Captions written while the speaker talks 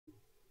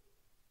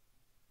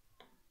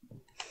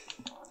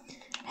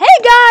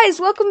guys,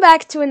 welcome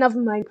back to another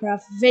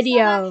Minecraft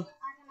video. I can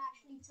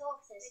actually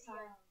talk this time.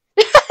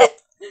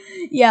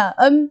 Yeah,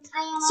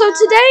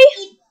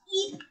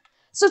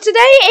 so today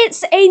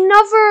it's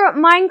another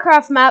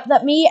Minecraft map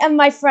that me and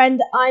my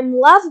friend I'm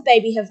Love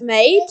Baby have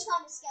made. This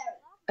time is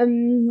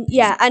scary.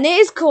 Yeah, and it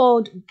is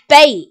called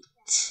Bait.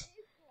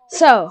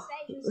 So,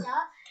 Who's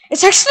that?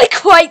 it's actually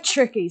quite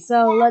tricky,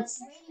 so Yeah, let's,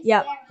 it's really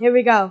yeah, scary. here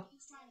we go.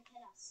 He's trying to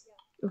kill us.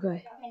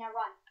 Okay, Okay, now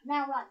run.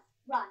 Now run.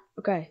 Run.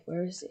 okay,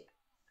 where is he?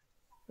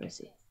 Where is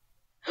he?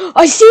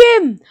 I see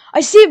him! I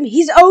see him!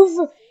 He's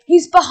over,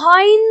 he's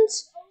behind,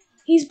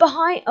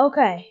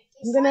 okay.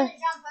 He's I'm trying gonna, to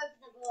jump over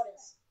the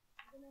borders.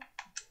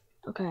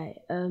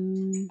 okay,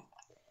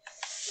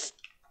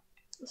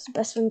 what's the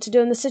best thing to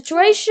do in the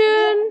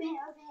situation?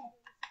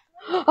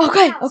 Over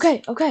here.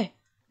 Okay.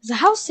 There's a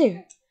house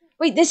here.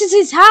 Wait, this is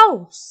his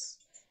house.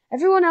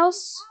 Everyone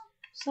else's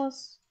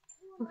house.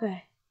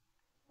 Okay.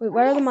 Wait,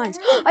 where are the mines?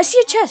 I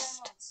see a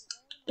chest.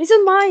 These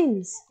are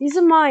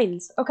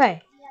mines.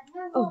 Okay.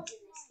 Oh.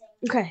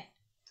 Okay.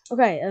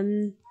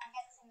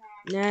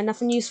 Nah,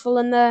 nothing useful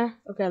in there.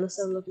 Okay, let's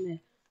have a look in there.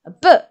 A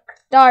book.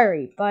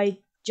 Diary by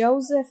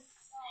Joseph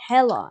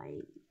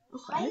Helline.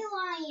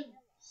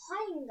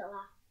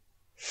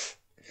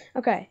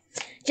 Okay.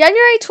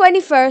 January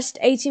 21st,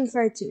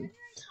 1832.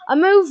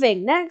 I'm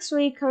moving. Next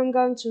week I'm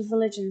going to a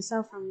village in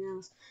South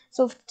Wales.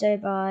 So for today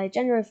by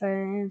January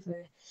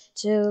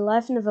 1st,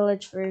 life in the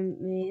village for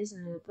me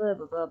isn't blah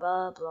blah blah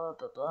blah blah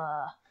blah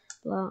blah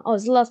blah. Oh,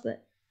 it's the last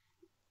bit.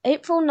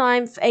 April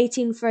 9th,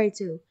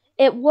 1832.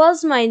 It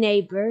was my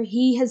neighbor.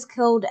 He has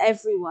killed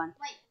everyone.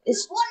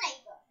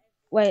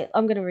 Wait,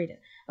 I'm gonna read it.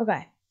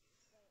 Okay.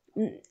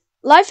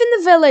 Life in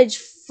the village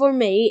for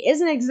me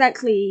isn't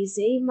exactly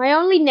easy. My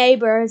only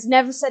neighbor has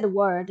never said a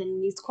word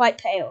and he's quite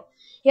pale.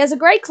 He has a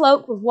grey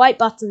cloak with white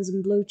buttons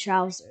and blue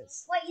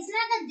trousers. Wait, isn't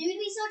that the dude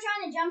we saw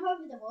trying to jump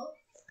over the wall?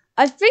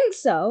 I think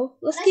so.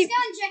 Let's Let's keep... go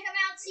and check him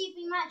out, see if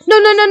we match.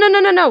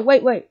 No.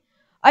 Wait.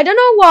 I don't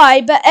know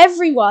why, but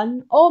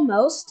everyone,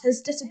 almost,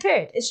 has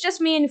disappeared. It's just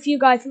me and a few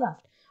guys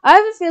left. I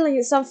have a feeling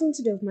it's something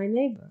to do with my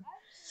neighbor.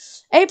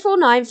 April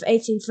 9th,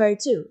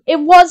 1832. It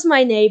was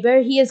my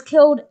neighbor. He has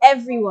killed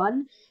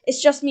everyone.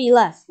 It's just me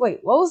left.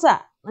 Wait, what was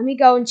that? Let me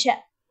go and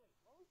check.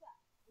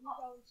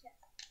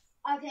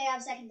 Okay, I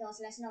have second thoughts.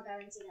 Let's not go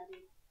and see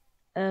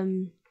that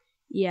dude.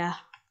 Yeah.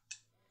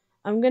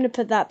 I'm gonna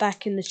put that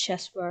back in the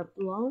chest where it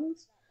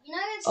belongs. You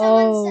know if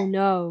someone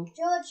no.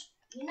 George,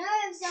 you know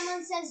if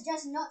someone says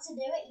just not to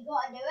do it, you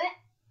gotta do it?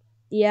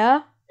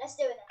 Yeah? Let's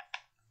do it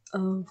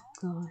then. Oh,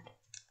 God.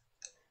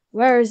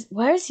 Where is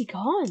he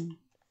gone?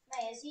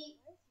 Wait, is he?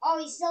 Oh,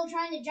 he's still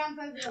trying to jump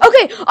over the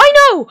Okay, I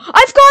know!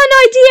 I've got an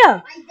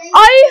idea!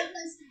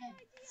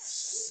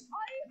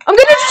 I'm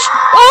gonna just...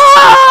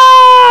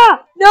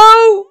 Ah!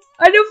 No!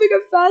 I don't think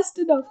I'm fast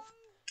enough.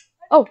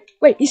 Oh,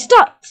 wait, he's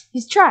stuck.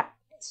 He's trapped.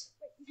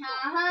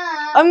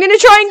 I'm gonna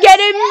try and get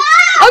him.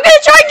 I'm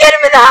gonna try and get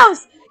him in the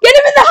house. Get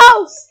him in the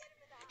house.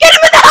 Get him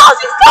in the house.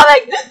 He's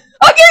coming.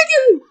 I'll get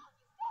you.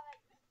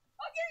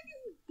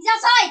 He's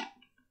outside.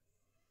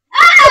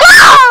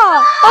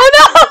 Ah! Oh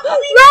no!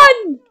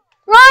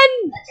 Run!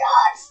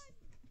 George!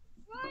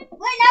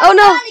 Wait, now Oh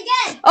no!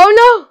 again. Oh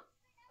no!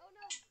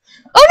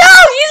 Oh no!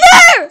 He's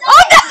there!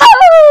 Oh no! I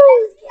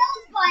was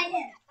killed by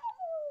him.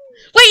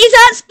 Wait, he's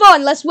at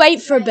spawn. Let's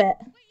wait for a bit.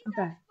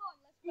 Okay.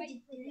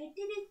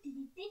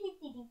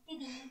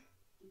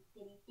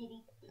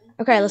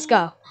 Okay, let's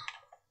go.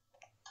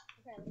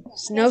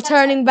 There's no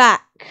turning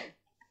back.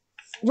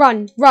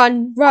 Run. Oh,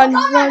 I'm blind. No!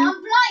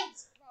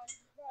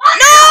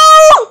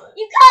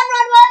 You can't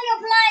run while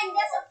you're blind.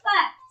 That's a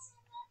fact.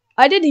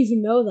 I didn't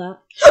even know that.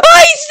 Oh,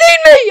 he's seen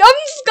me! I'm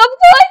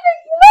blinding!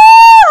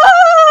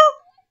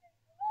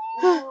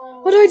 Ah!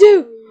 What do I do?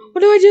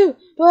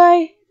 Do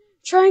I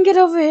try and get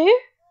over here?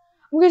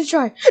 I'm gonna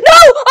try. No!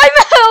 I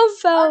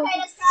fell! Okay,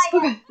 let's try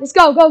again. Okay, let's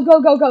go.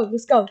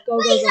 Let's go.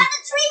 Wait, he's at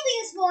the tree we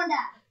spawned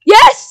at.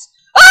 Yes!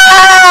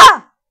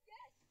 Ah!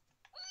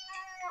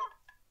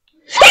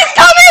 He's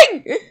coming!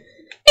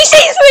 He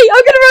sees me!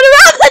 I'm gonna run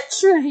around the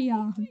tree.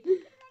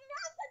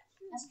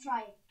 Let's try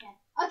it again.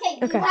 Okay,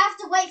 you have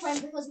to wait for him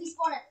because we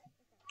spawned it.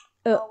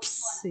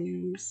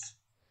 Oopsies.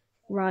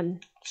 Run.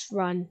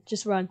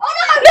 Just run. Oh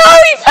no! No,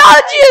 he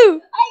found you!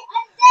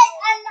 I'm dead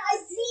and I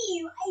see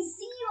you. I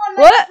see you on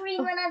my screen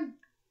when I'm...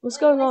 What's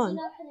going on?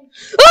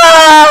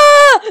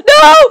 Ah!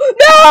 No!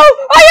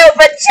 I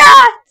opened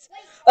chat!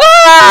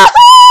 Ah!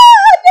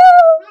 No!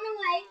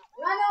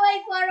 Run away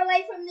far away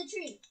from the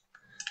tree.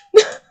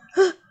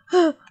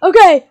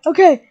 Okay.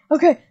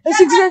 That's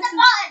Press exactly. the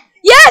button.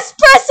 Yes,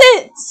 press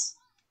it.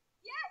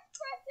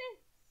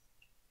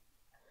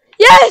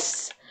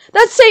 Yes,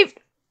 that's safe.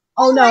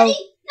 Oh no! Already?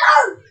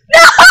 No!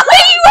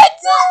 He went.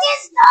 Not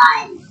this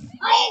time!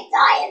 I ain't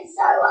dying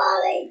so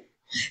early.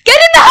 Get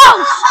in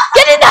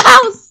the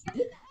house!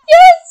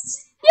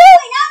 Yes.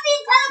 Wait, now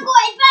being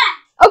teleported back.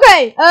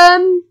 Okay.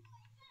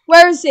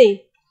 Where is he?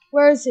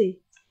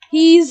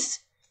 He's.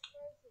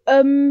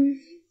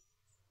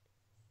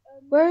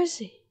 Where is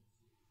he?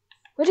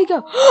 Where'd he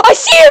go? I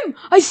see him!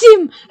 I see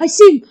him! I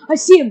see him! I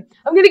see him!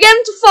 I'm gonna get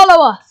him to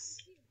follow us.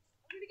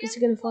 Is he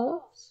gonna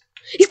follow us?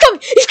 He's coming!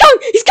 He's coming!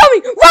 He's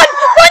coming! Run!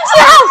 Run to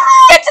the house!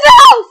 Get to the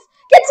house!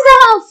 Get to the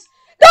house!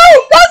 Go!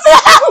 Go to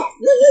the house!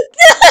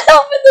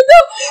 Open the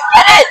door!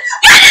 Get in!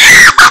 Get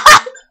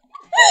in!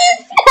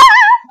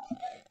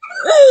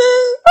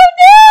 Oh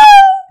no!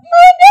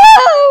 Oh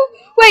no!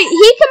 Wait,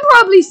 he can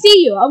probably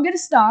see you. I'm gonna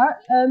start.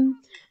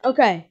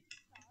 Okay.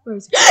 Where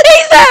is he?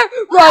 He's there!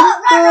 Run!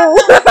 Run!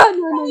 Run!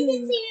 Well, he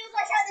didn't see me because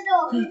I shut the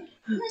door.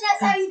 And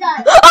that's how he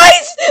died.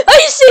 Oh,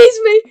 he sees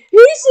me!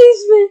 He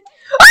sees me!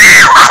 Ah!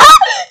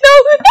 No!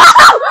 No!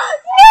 No!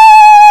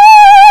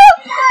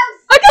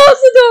 I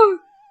closed the door!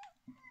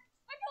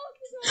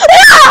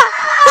 Ah!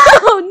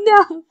 Oh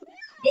no!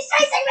 He's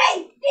chasing me!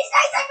 He's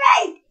chasing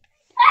me!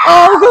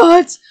 Oh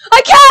god!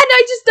 I can't!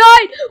 I just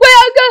died! Wait,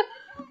 I'm gonna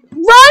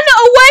run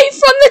away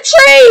from the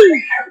tree!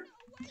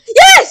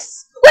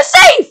 Yes! We're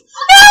safe!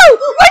 No!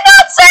 We're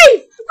not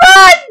safe!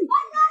 Run!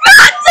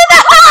 Run to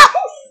the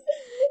house!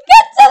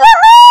 Get to the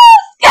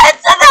house! Get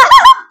to the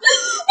house!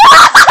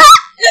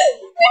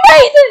 We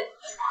made it!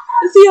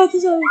 It's the other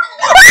side.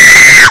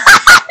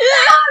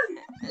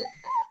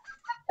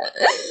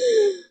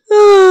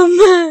 Oh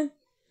man.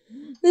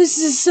 This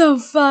is so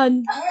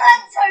fun.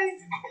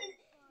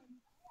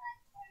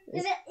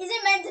 Is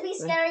it meant to be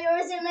scary or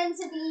is it meant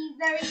to be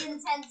very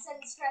intense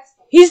and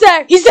stressful? He's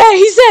there! He's there!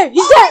 He's there!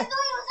 He's I there!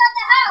 thought he was at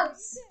the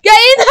house! Get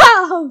in the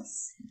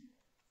house!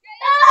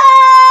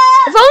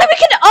 Ah! If only we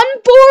could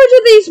unborder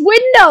these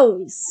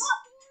windows!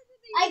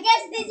 I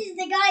guess this is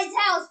the guy's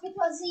house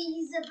because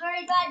he's a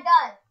very bad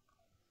guy.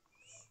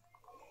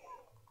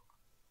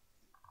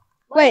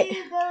 Why Wait, do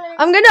you go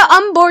I'm gonna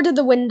unborder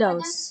the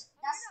windows.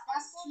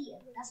 That's cheating.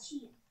 That's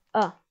cheating.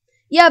 Oh.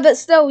 Yeah, but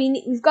still,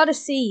 we've got to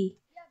see.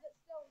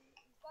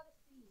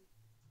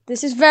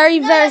 This is very,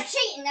 No, very... that's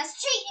cheating. That's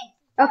cheating.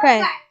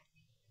 Okay.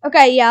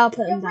 Okay, yeah, I'll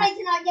put You're him back.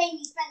 breaking our game.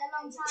 You spent a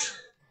long time.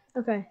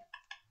 Okay.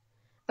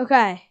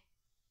 Okay.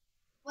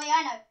 Wait,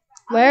 I know.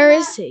 Where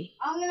is he?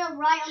 I'm gonna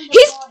write on the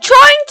He's board.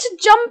 trying to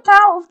jump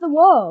out of the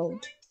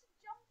world.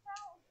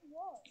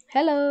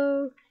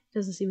 Hello. He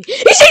doesn't see me. He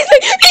sees me!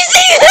 He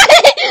sees me!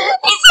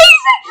 He sees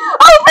me!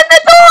 Open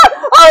the door!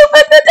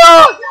 Open the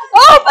door!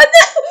 Open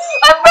the...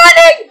 I'm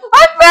running!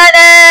 I'm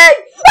running!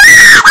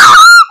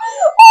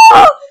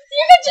 Oh,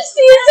 you can just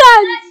see his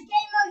hand. That's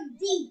game mode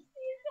D.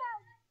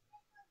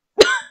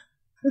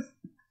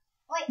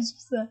 Wait.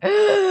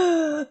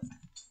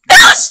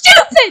 Oh,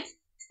 stupid!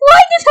 Why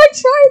did I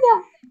try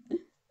that?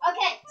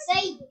 Okay,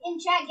 say in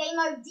chat game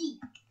mode D.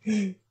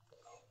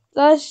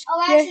 That's Oh,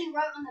 I actually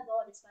wrote on the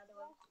board, by the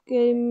way.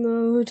 game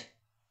mode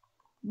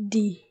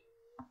D.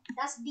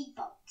 That's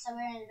default, so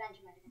we're in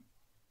adventure mode again.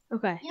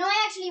 Okay. You know,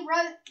 I actually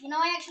wrote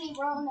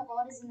on the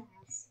board is in the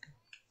house.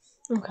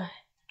 Okay.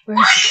 Where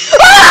is he?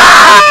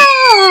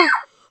 Ah!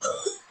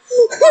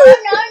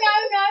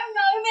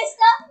 No,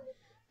 mister.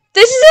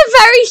 This is a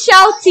very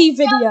shouty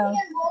video.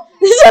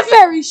 This is a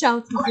very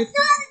shouty Oh, video. it's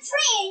not the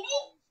tree, ain't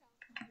it?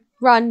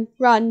 Run,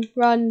 run,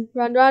 run,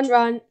 run, run,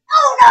 run.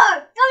 Oh no!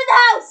 Go in the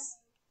house!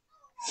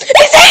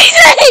 It's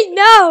easy!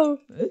 No!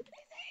 Get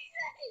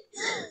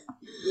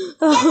in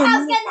the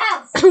house, get in the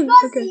house! You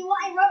can't Okay. see what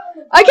I wrote on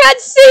the board. I can't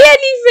see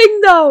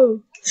anything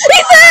though!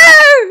 He's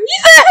there!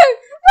 He's there!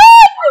 Run!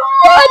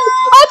 Run!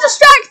 I'll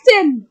distract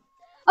him!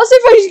 I'll see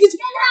if I can get Get in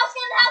the house,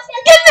 get in the house, in the house!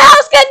 Get in the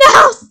house! Get in the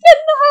house!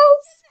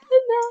 Get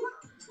in the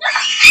house!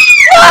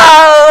 No!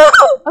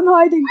 I'm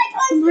hiding.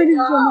 I'm hiding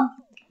from him.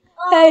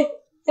 Hey!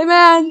 Hey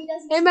man!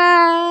 Hey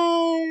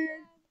man!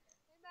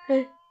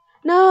 Hey.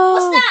 No!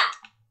 What's that?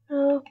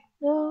 No!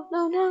 No!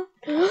 No!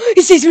 No!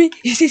 He sees me!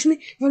 He sees me!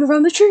 Run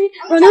around the tree!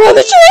 I'm Run around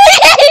the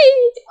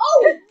tree!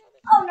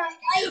 Oh no.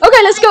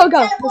 Okay, let's go,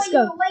 go. Let's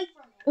go.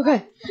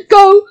 Okay.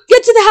 Go!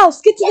 Get to the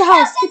house! Get to the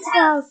house! Get to the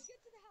house!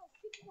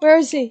 Where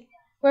is he?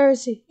 Where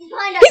is he? He's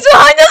behind us. He's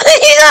behind us!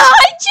 He's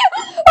behind you!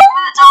 Open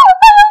the door!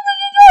 Open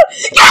the door!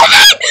 Get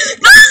in!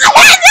 Close the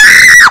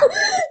door!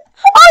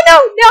 Oh no!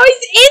 Now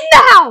he's in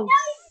the house!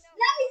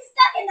 Now he's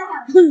stuck in the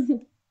house.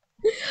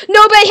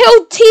 No, but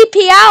he'll TP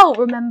out,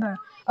 remember.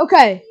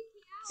 Okay.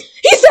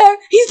 He's there!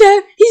 He's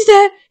there! He's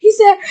there! He's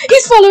there!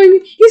 He's following me!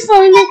 He's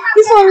following me!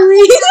 He's following me!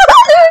 He's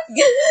following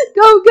me!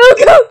 Go, go,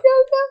 go, go,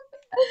 go!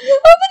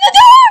 Open the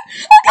door!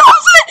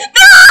 Close it!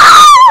 No!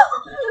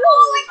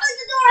 Oh, I closed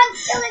the door. I'm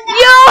still in the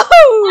Yo! house.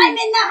 I'm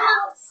in the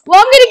house. Well,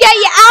 I'm gonna get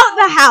you out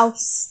the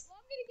house.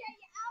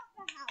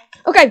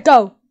 Okay,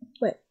 go.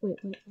 Wait.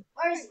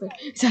 Where is he?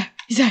 He's there.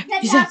 He's there.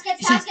 Get He's the there. house, get the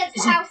He's house, there. get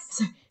the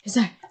house. He's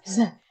there. He's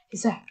there.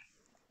 He's there.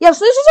 Yeah,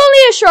 so this is only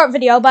a short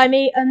video by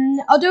me.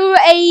 I'll do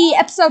a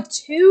episode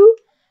 2.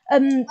 Where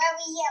you have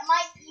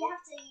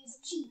to use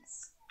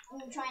cheats when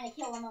you're trying to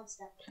kill a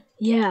monster.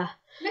 Yeah.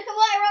 Look at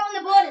what I wrote on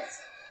the borders.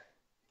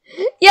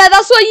 Yeah,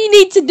 that's what you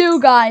need to do,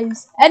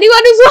 guys.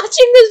 Anyone who's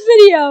watching this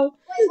video,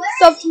 Wait, where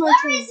sub is to he? my Where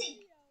channel. is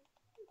he?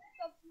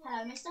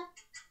 Hello, mister?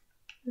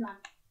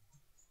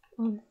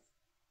 Run.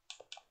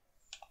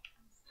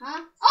 Huh?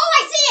 Oh,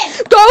 I see him!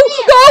 Go,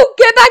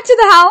 get back to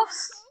the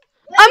house.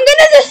 Where I'm did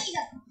gonna he just.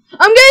 go?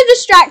 I'm gonna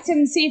distract him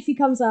and see if he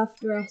comes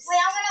after us. Wait,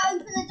 I'm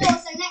gonna open the door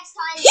so next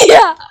time.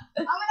 Yeah.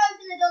 I'm gonna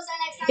open the door so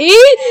next time.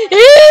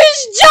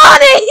 Here's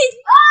Johnny.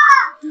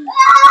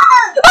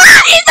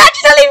 Ah, he's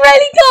actually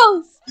really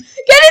close.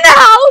 Get in the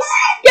house.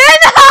 Get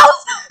in the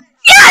house.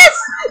 Yes.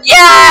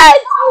 Yes.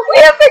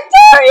 We are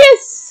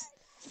victorious.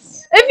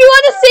 If you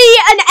want to see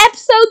an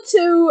episode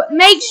 2,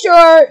 make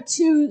sure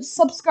to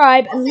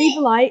subscribe and leave a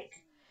like.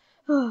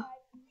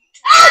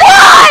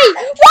 Why?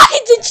 Why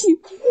did you?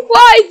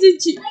 Why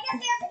did you? I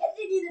guess we have to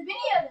continue the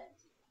video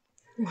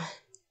then.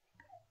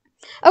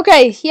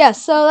 Okay, yeah,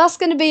 so that's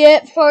going to be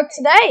it for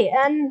today.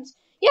 And,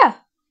 yeah.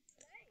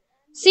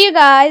 See you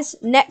guys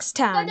next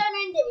No, time. don't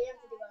end it. We have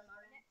to do one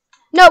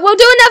more. No, we'll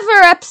do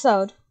another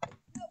episode.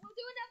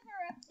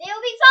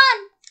 It'll be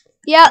fun.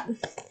 Yeah.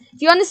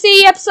 If you want to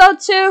see episode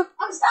 2.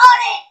 I'm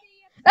starting.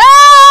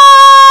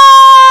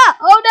 Ah!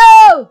 Oh,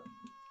 no!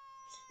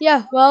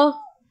 Yeah,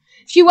 well,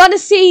 if you want to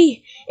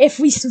see if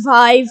we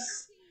survive,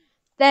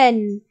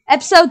 then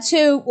episode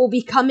 2 will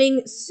be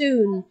coming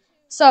soon.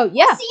 So,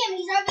 yeah. See him.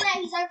 He's over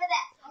there. He's over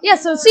there. Yeah,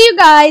 so see you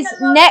guys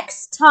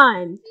next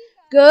time.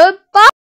 Goodbye.